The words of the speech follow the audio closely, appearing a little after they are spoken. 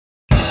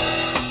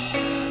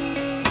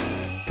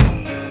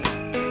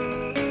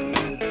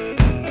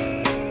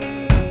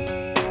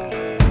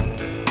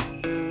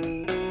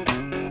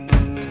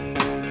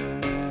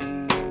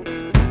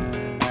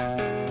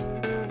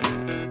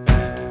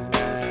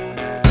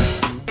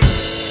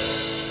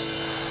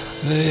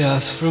They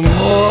ask for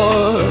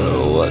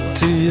more. What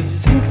do you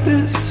think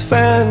this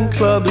fan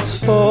club is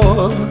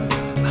for?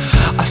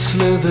 I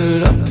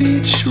slithered up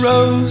each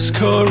rose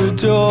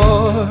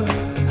corridor.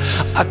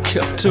 I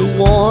kept a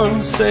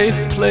warm, safe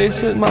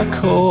place at my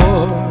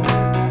core.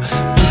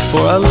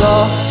 Before I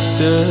lost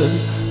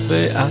it,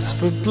 they asked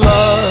for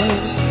blood.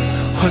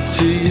 What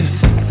do you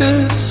think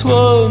this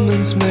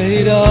woman's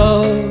made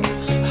of?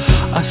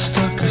 I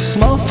stuck a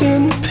small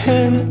thin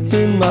pin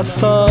in my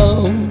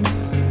thumb.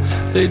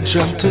 They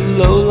dreamt a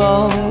low,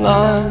 long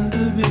line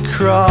to be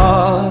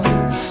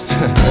crossed,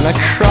 and I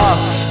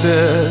crossed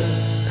it.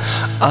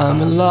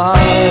 I'm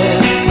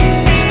alive,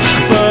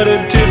 but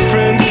a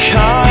different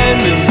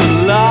kind of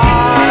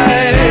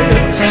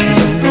alive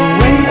than the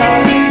way I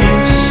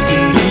used to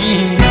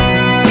be.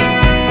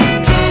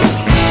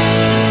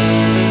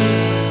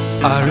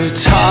 I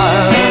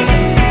retired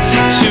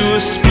to a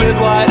split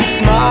white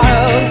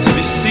smile to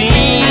be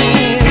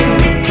seen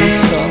in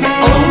some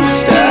old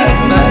stag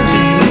magazine.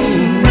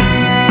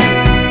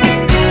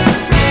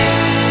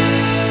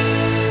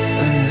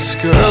 And this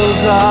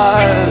girl's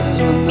eyes,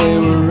 when they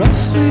were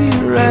roughly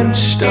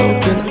wrenched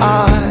open,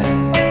 I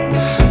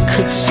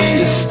could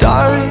see a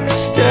starry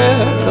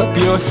stare up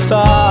your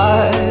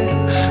thigh.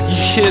 You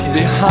hid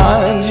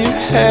behind your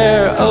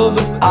hair, oh,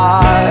 but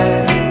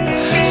I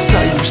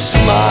saw you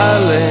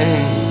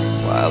smiling,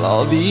 while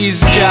all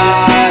these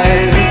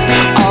guys,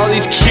 all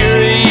these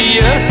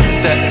curious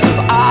sets of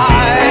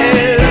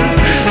eyes,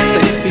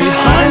 safe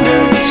behind a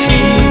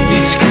TV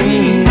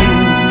screen.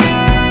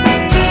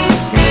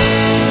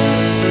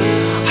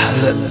 I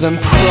let them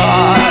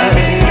pry,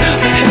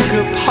 pick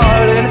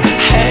apart and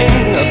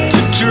hang up to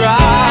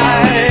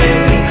dry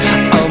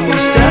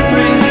almost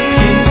every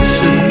piece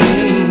of me.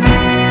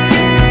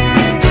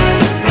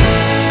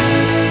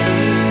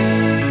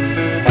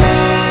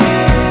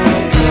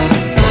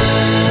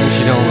 If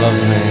you don't love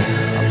me,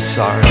 I'm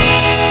sorry.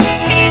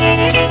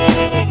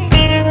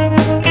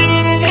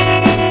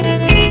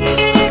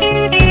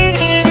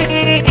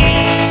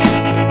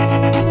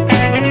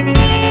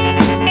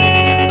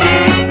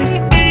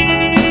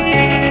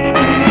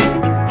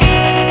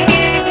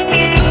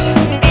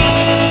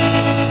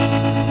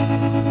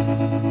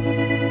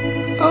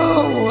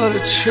 What a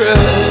trip,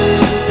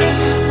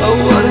 oh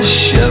what a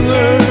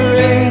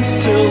shimmering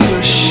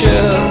silver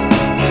ship.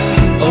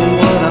 Oh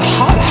what a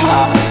hot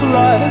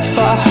half-life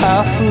I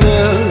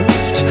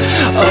half-lived.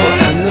 Oh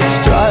and the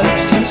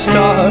stripes and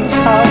stars,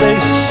 how they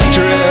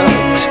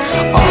stripped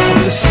off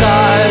of the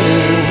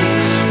siding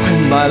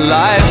when my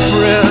life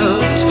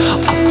ripped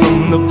off from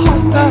the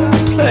part that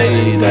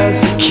played as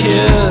a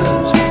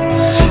kid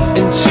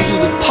into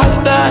the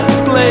part that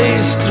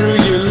blazed through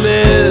your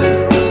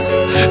lids,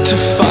 to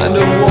find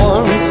a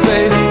warm,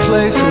 safe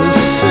place to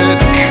sit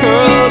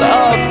curled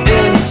up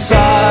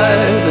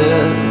inside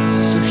it.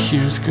 So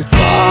here's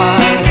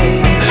goodbye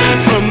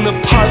from the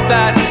part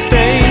that's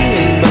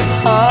staying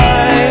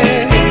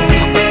behind,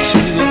 to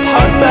the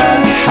part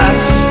that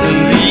has to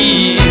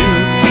leave,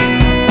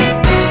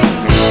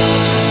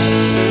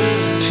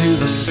 to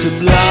the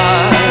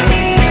sublime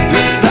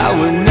lips that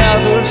were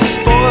never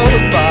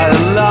spoiled by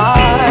a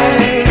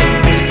lie,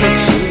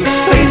 to the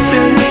face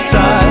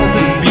inside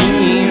the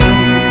beam.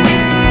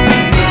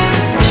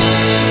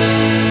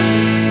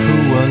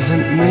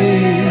 Wasn't me,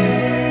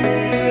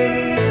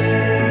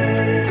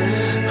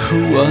 who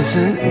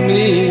wasn't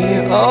me.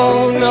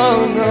 Oh no,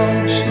 no,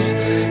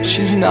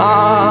 she's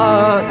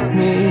not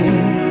me.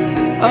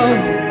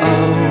 Oh